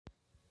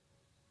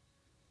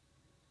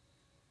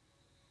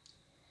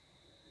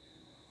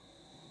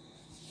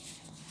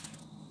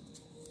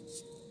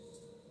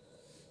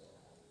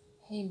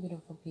Hey,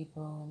 beautiful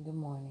people. Good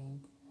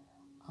morning.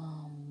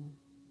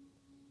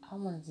 I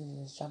wanted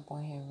to just jump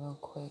on here real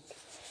quick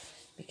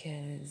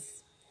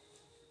because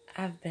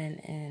I've been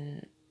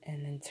in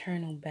an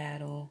internal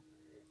battle,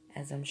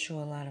 as I'm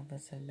sure a lot of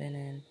us have been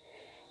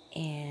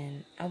in.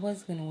 And I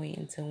was going to wait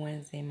until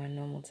Wednesday, my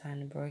normal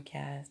time to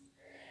broadcast.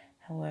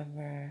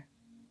 However,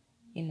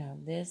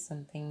 there's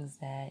some things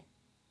that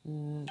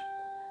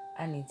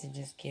I need to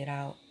just get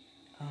out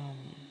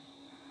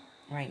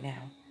right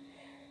now.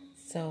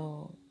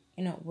 So,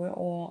 we're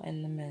all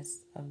in the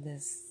midst of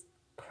this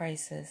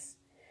crisis.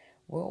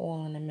 We're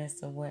all in the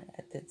midst of what,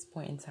 at this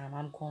point in time,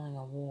 I'm calling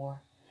a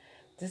war.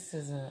 This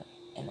is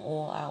an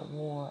all-out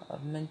war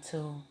of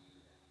mental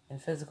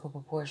and physical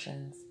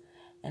proportions.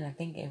 And I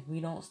think if we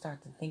don't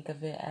start to think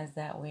of it as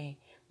that way,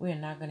 we are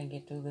not going to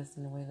get through this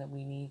in the way that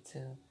we need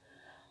to.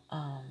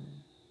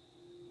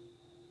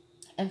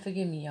 And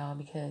forgive me, y'all,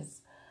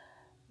 because,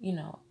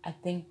 I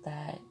think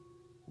that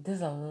there's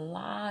a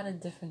lot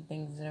of different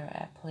things that are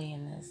at play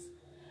in this.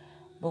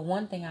 But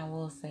one thing I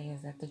will say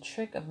is that the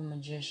trick of a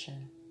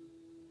magician,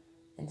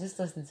 and just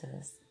listen to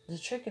this, the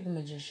trick of the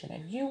magician,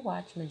 if you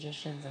watch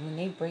magicians and when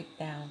they break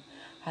down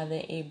how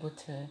they're able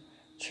to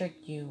trick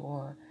you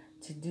or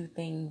to do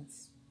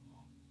things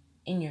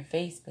in your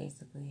face,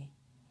 basically,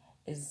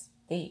 is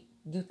they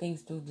do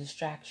things through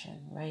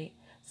distraction, right?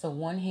 So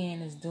one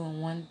hand is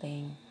doing one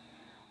thing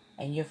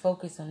and you're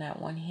focused on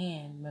that one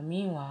hand, but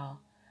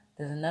meanwhile,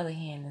 there's another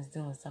hand that's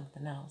doing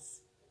something else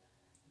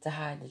to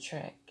hide the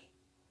trick,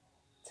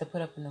 to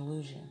put up an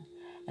illusion.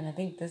 And I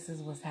think this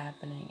is what's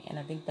happening. And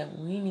I think that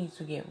we need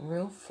to get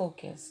real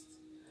focused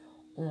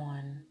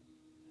on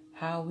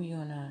how we're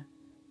going to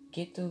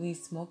get through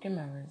these smoke and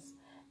mirrors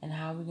and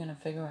how we're going to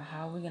figure out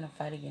how we're going to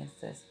fight against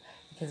this.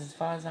 Because as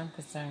far as I'm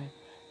concerned,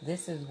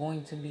 this is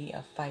going to be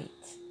a fight.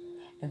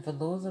 And for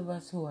those of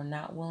us who are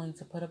not willing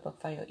to put up a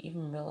fight or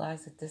even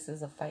realize that this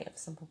is a fight of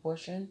some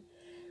proportion,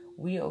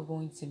 we are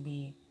going to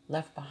be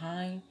left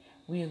behind.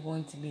 We are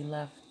going to be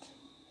left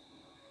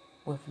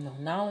with no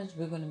knowledge.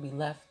 We're going to be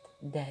left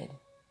dead.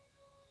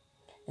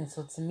 And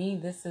so to me,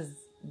 this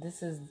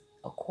is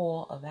a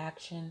call of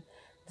action.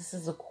 This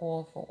is a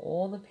call for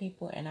all the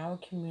people in our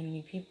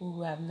community, people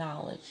who have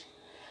knowledge,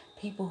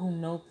 people who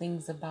know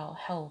things about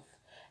health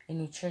and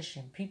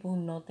nutrition, people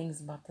who know things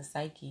about the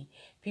psyche,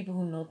 people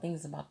who know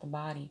things about the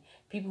body,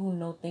 people who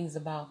know things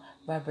about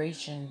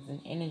vibrations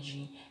and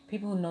energy,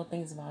 people who know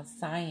things about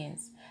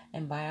science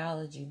and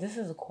biology. This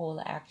is a call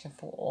to action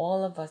for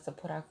all of us to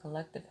put our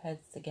collective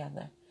heads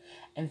together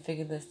and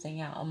figure this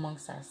thing out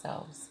amongst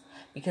ourselves.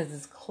 Because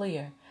it's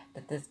clear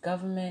that this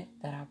government,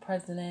 that our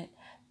president,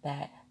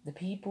 that the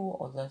people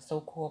or the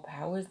so-called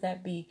powers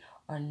that be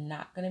are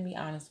not going to be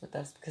honest with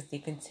us because they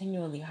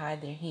continually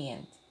hide their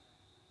hand.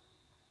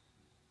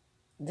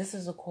 This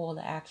is a call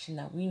to action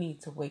that we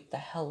need to wake the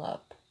hell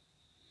up.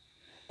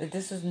 That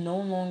this is no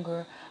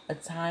longer a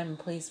time and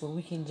place where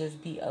we can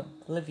just be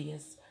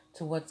oblivious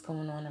to what's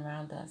going on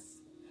around us.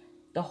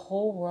 The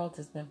whole world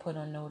has been put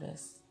on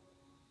notice.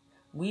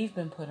 We've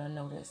been put on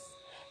notice.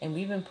 And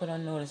we've been put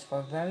on notice for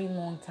a very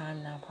long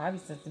time now, probably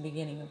since the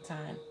beginning of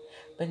time.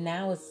 But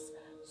now it's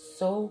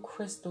so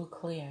crystal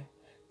clear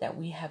that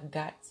we have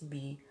got to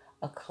be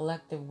a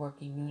collective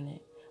working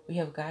unit. We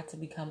have got to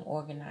become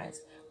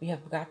organized. We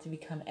have got to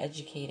become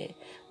educated.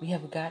 We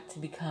have got to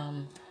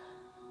become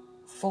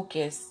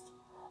focused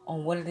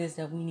on what it is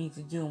that we need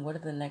to do and what are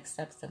the next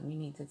steps that we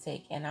need to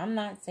take. And I'm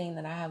not saying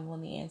that I have all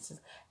the answers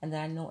and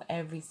that I know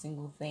every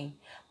single thing,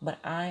 but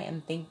I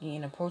am thinking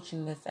and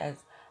approaching this as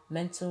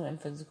mental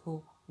and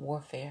physical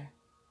warfare.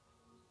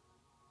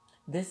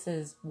 This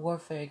is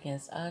warfare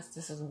against us.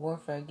 This is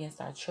warfare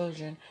against our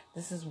children.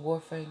 This is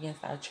warfare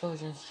against our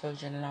children's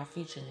children and our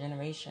future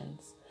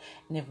generations.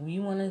 And if we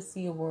want to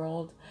see a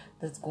world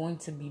that's going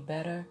to be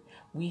better,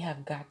 we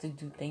have got to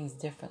do things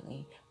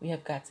differently. We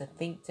have got to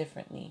think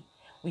differently.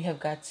 We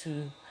have got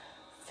to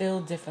feel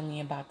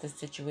differently about this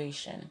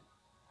situation.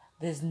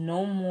 There's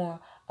no more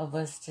of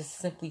us just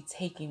simply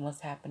taking what's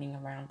happening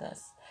around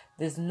us.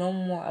 There's no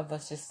more of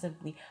us just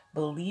simply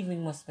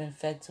believing what's been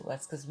fed to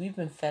us, because we've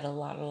been fed a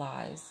lot of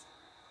lies.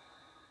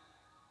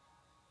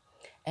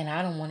 And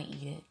I don't want to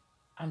eat it.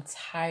 I'm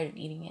tired of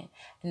eating it.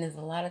 And there's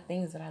a lot of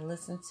things that I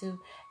listen to,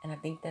 and I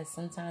think that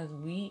sometimes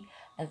we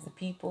as the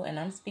people, and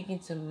I'm speaking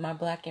to my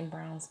black and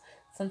browns,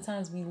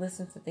 sometimes we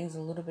listen to things a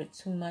little bit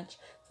too much.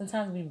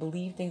 Sometimes we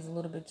believe things a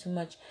little bit too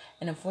much.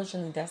 And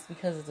unfortunately, that's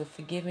because of the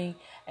forgiving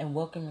and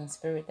welcoming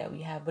spirit that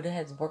we have. But it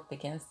has worked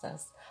against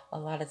us a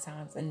lot of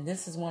times. And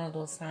this is one of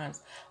those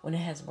times when it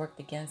has worked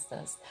against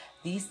us.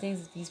 These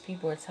things that these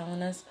people are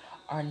telling us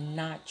are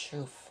not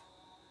truth.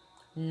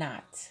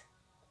 Not.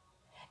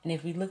 And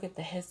if we look at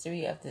the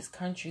history of this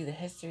country, the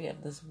history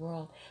of this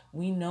world,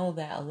 we know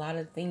that a lot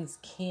of things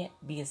can't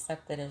be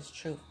accepted as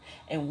truth.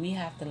 And we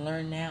have to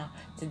learn now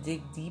to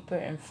dig deeper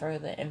and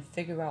further and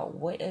figure out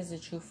what is the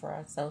truth for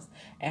ourselves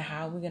and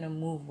how we're going to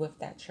move with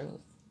that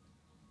truth.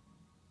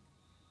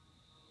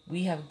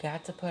 We have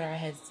got to put our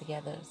heads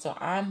together. So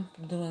I'm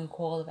doing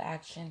call of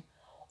action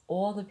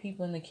all the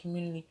people in the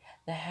community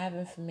that have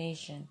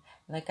information.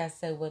 Like I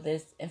said, whether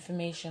it's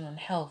information on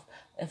health,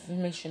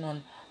 information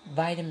on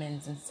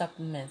vitamins and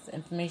supplements,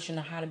 information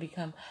on how to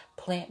become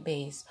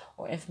plant-based,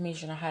 or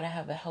information on how to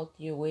have a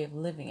healthier way of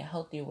living, a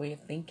healthier way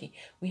of thinking.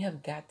 We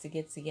have got to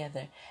get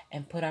together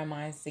and put our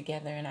minds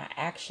together and our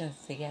actions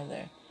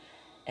together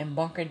and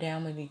bunker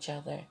down with each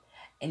other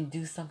and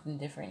do something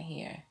different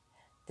here.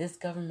 This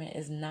government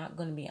is not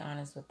going to be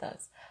honest with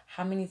us.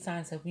 How many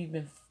times have we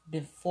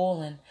been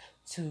fallen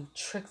to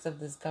tricks of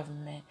this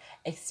government,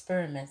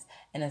 experiments?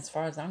 And as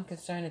far as I'm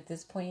concerned, at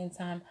this point in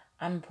time,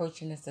 I'm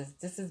approaching this as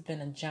this has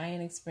been a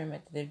giant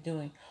experiment that they're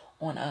doing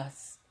on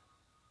us.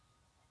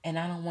 And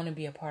I don't want to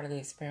be a part of the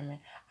experiment.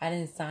 I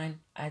didn't sign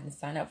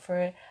up for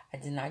it. I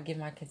did not give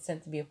my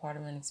consent to be a part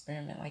of an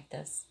experiment like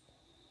this.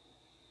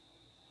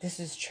 This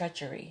is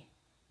treachery.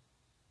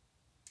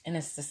 And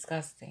it's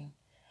disgusting.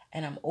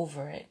 And I'm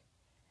over it.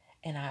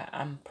 And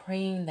I'm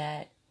praying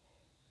that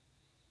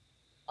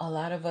a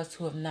lot of us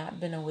who have not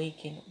been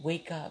awakened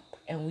wake up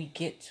and we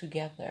get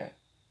together.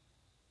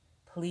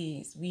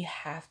 Please, we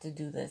have to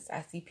do this.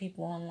 I see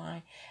people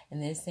online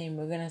and they're saying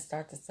we're going to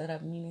start to set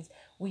up meetings.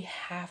 We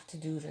have to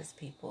do this,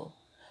 people.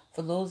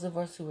 For those of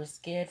us who are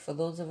scared, for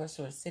those of us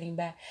who are sitting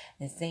back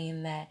and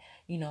saying that,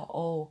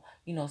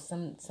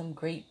 some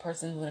great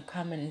person's going to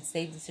come in and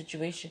save the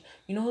situation.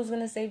 You know who's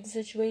going to save the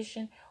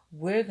situation?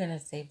 We're going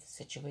to save the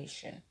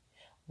situation.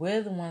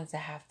 We're the ones that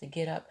have to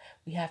get up.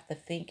 We have to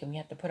think and we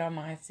have to put our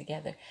minds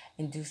together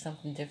and do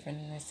something different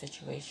in this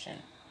situation.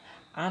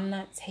 I'm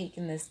not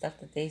taking this stuff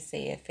that they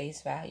say at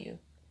face value.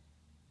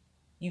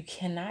 You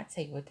cannot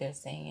take what they're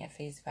saying at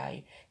face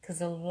value, because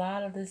a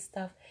lot of this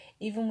stuff,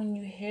 even when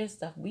you hear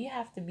stuff, we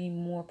have to be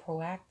more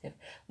proactive.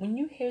 When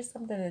you hear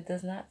something that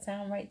does not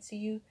sound right to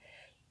you,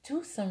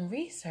 do some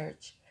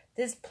research.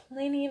 There's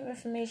plenty of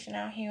information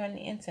out here on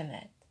the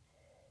internet.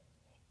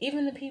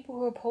 Even the people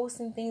who are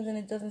posting things and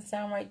it doesn't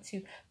sound right to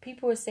you,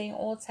 people are saying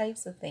all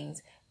types of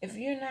things. If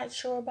you're not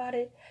sure about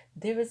it,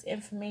 there is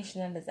information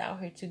that is out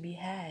here to be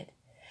had.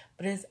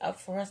 But it's up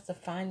for us to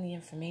find the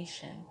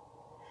information.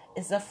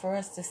 It's up for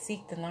us to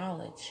seek the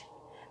knowledge.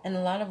 And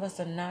a lot of us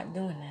are not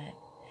doing that.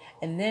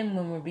 And then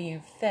when we're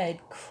being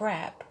fed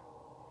crap,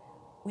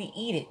 we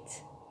eat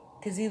it.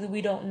 Because either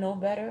we don't know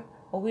better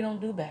or we don't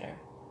do better.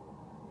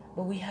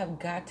 But we have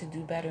got to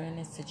do better in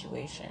this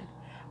situation.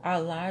 Our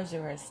lives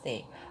are at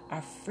stake.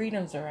 Our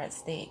freedoms are at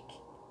stake.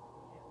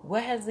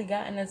 What has it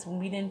gotten us when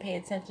we didn't pay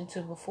attention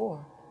to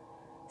before?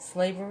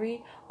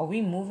 Slavery? Are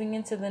we moving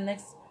into the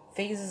next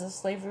phases of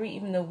slavery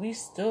even though we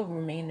still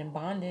remain in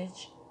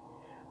bondage?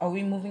 Are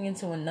we moving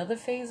into another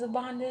phase of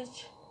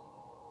bondage?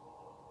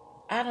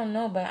 I don't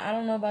know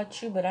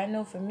about you, but I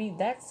know for me,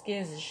 that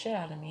scares the shit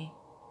out of me.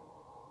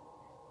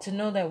 To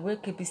know that we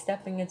could be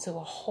stepping into a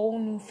whole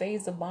new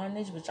phase of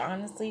bondage, which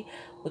honestly,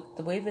 with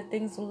the way that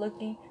things are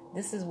looking,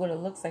 this is what it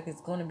looks like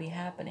it's going to be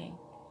happening.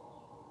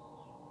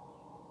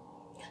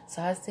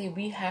 So I say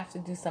we have to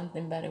do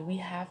something better. We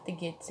have to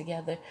get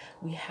together.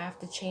 We have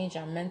to change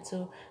our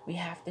mental. We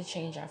have to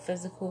change our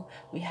physical.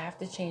 We have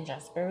to change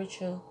our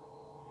spiritual.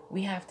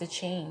 We have to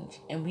change.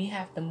 And we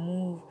have to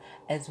move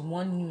as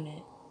one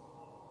unit.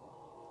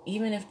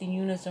 Even if the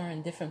units are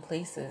in different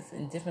places,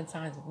 in different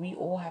times, we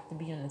all have to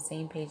be on the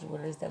same page of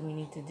what it is that we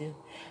need to do.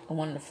 And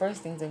one of the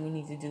first things that we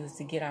need to do is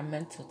to get our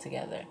mental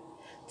together.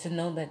 To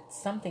know that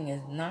something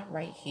is not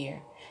right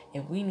here.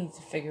 And we need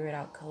to figure it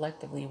out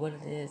collectively what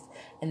it is.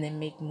 And then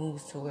make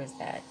moves towards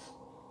that.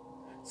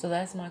 So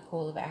that's my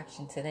call of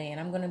action today. And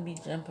I'm going to be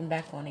jumping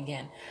back on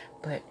again.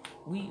 But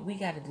we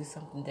got to do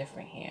something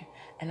different here.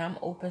 And I'm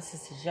open to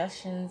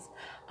suggestions.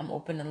 I'm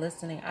open to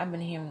listening. I've been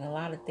hearing a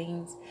lot of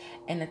things.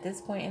 And at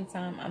this point in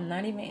time, I'm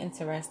not even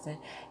interested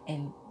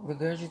in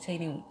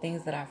regurgitating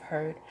things that I've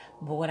heard.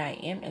 But what I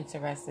am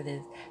interested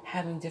is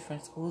having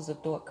different schools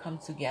of thought come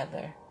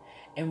together.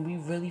 And we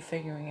really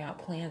figuring out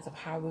plans of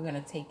how we're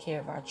going to take care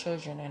of our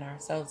children and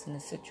ourselves in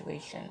this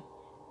situation.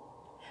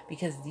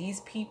 Because these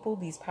people,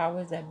 these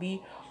powers that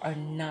be, are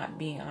not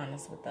being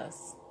honest with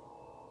us.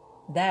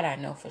 That I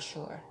know for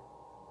sure.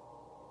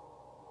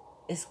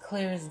 It's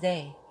clear as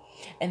day.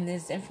 And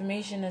there's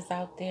information that's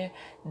out there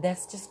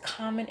that's just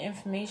common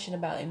information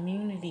about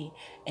immunity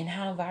and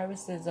how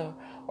viruses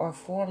are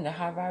formed and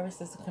how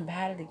viruses are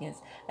combated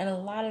against. And a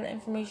lot of the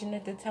information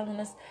that they're telling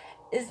us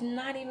is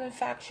not even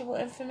factual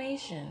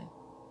information.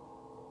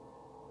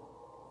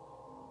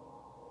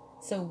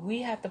 So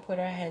we have to put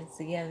our heads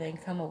together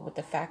and come up with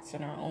the facts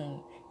on our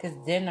own, because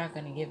they're not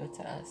going to give it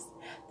to us.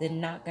 They're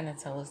not going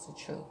to tell us the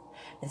truth.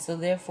 And so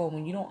therefore,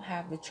 when you don't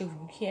have the truth,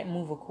 you can't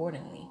move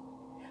accordingly.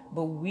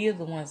 But we're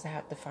the ones that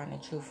have to find the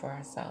truth for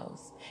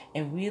ourselves.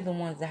 And we're the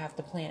ones that have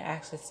to plan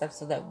action steps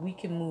so that we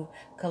can move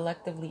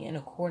collectively and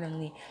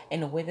accordingly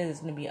in a way that is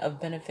going to be of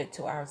benefit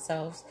to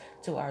ourselves,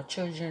 to our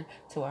children,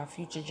 to our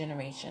future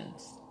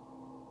generations.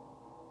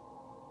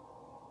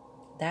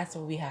 That's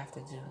what we have to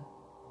do.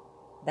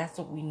 That's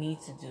what we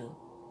need to do.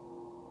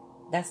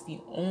 That's the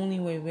only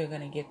way we're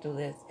going to get through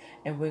this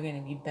and we're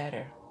going to be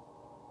better,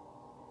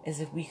 is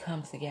if we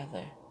come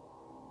together.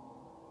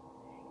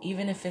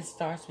 Even if it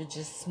starts with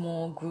just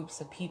small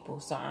groups of people.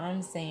 So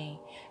I'm saying,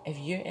 if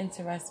you're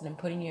interested in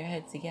putting your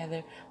head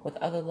together with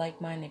other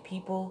like-minded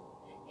people,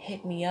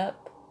 hit me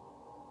up.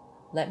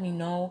 Let me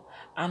know.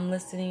 I'm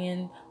listening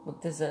in.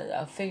 There's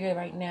a figure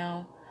right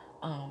now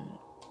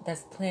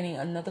that's planning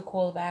another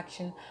call of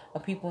action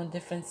of people in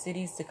different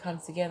cities to come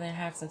together and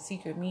have some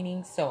secret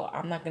meetings. So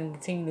I'm not going to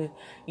continue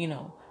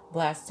to,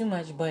 blast too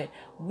much, but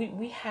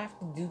we have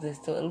to do this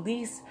to at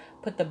least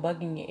put the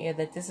bug in your ear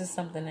that this is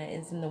something that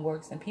is in the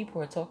works and people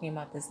are talking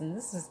about this. And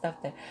this is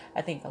stuff that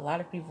I think a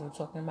lot of people are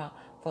talking about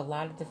for a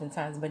lot of different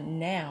times. But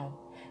now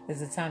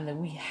is the time that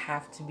we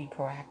have to be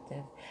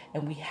proactive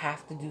and we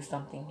have to do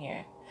something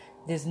here.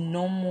 There's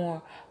no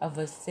more of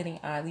us sitting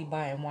idly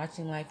by and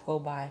watching life go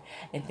by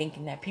and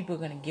thinking that people are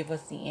going to give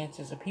us the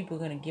answers or people are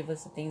going to give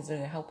us the things that are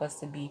going to help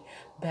us to be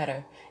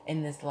better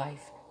in this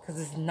life,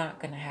 because it's not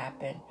going to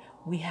happen.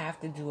 We have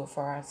to do it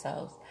for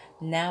ourselves.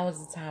 Now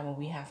is the time when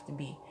we have to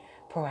be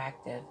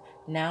proactive.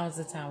 Now is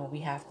the time when we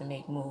have to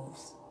make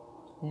moves.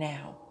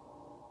 Now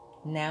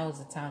is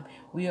the time.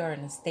 We are in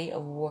a state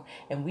of war,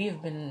 and we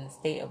have been in a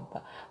state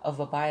of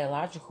a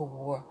biological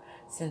war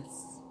since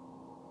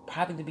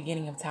probably the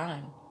beginning of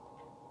time.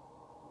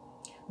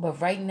 But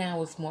right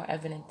now it's more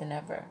evident than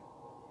ever.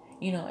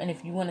 And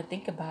if you want to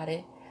think about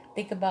it,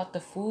 think about the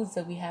foods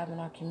that we have in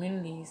our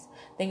communities.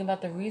 Think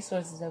about the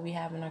resources that we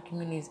have in our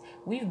communities.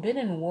 We've been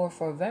in war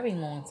for a very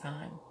long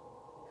time.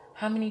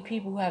 How many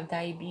people have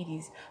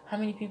diabetes? How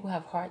many people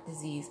have heart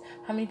disease?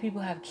 How many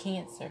people have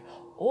cancer?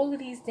 All of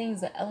these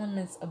things are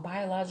elements of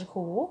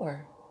biological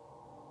war.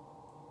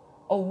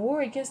 A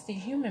war against the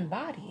human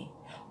body.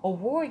 A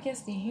war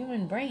against the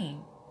human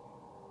brain.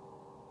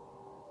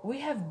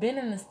 We have been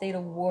in a state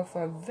of war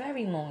for a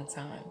very long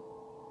time.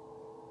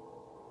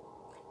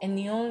 And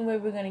the only way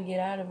we're going to get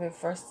out of it,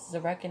 first, is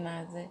to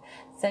recognize it.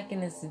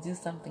 Second is to do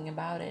something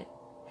about it.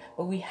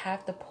 But we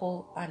have to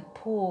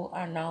pull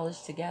our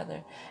knowledge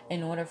together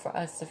in order for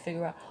us to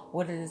figure out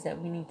what it is that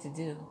we need to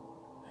do.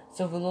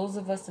 So for those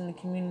of us in the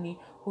community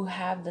who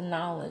have the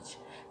knowledge,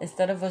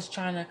 instead of us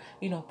trying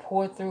to,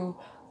 pour through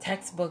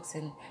textbooks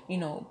and,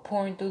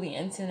 pouring through the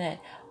internet,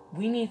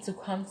 we need to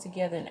come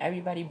together and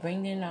everybody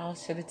bring their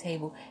knowledge to the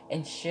table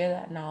and share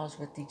that knowledge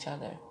with each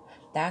other.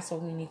 That's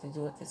what we need to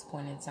do at this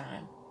point in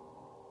time.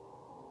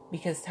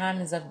 Because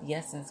time is of the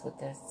essence with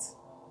this.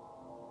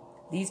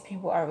 These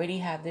people already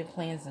have their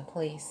plans in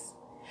place.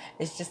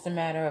 It's just a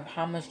matter of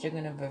how much they're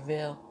going to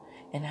reveal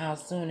and how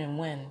soon and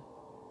when.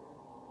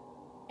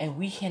 And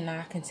we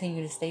cannot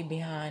continue to stay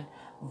behind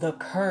the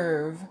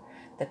curve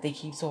that they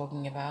keep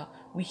talking about.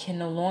 We can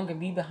no longer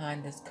be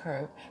behind this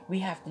curve. We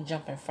have to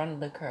jump in front of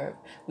the curve.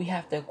 We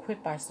have to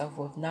equip ourselves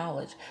with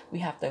knowledge. We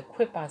have to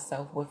equip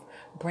ourselves with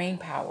brain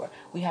power.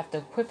 We have to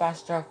equip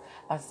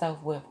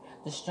ourselves with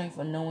the strength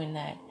of knowing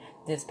that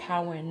there's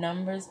power in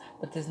numbers,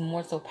 but there's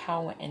more so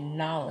power in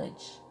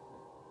knowledge.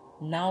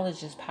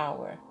 Knowledge is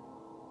power.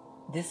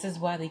 This is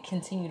why they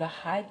continue to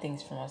hide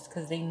things from us,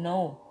 because they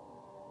know.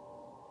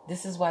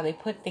 This is why they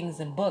put things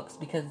in books,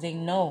 because they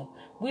know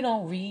we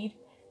don't read.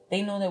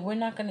 They know that we're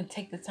not going to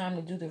take the time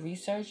to do the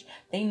research.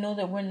 They know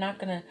that we're not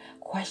going to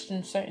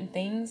question certain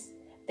things.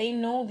 They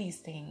know these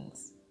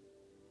things.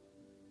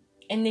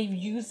 And they've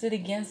used it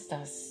against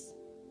us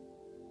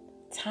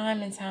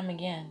time and time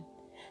again.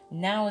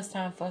 Now it's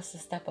time for us to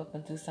step up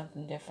and do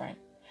something different.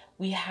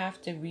 We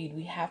have to read.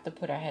 We have to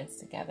put our heads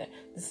together.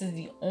 This is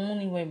the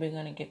only way we're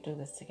going to get through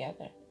this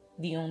together.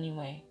 The only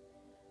way.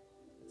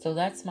 So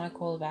that's my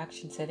call of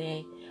action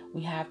today.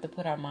 We have to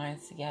put our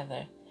minds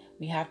together.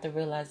 We have to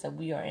realize that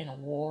we are in a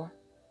war,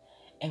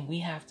 and we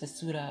have to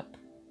suit up.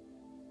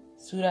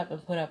 Suit up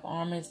and put up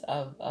armors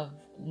of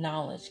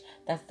knowledge.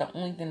 That's the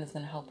only thing that's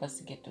going to help us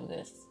to get through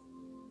this.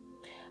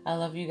 I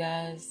love you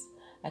guys.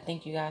 I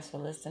thank you guys for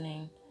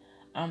listening.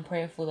 I'm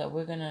prayerful that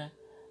we're going to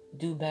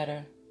do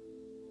better,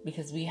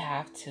 because we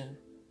have to,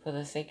 for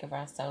the sake of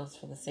ourselves,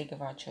 for the sake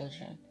of our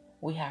children.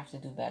 We have to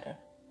do better.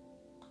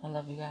 I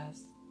love you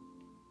guys.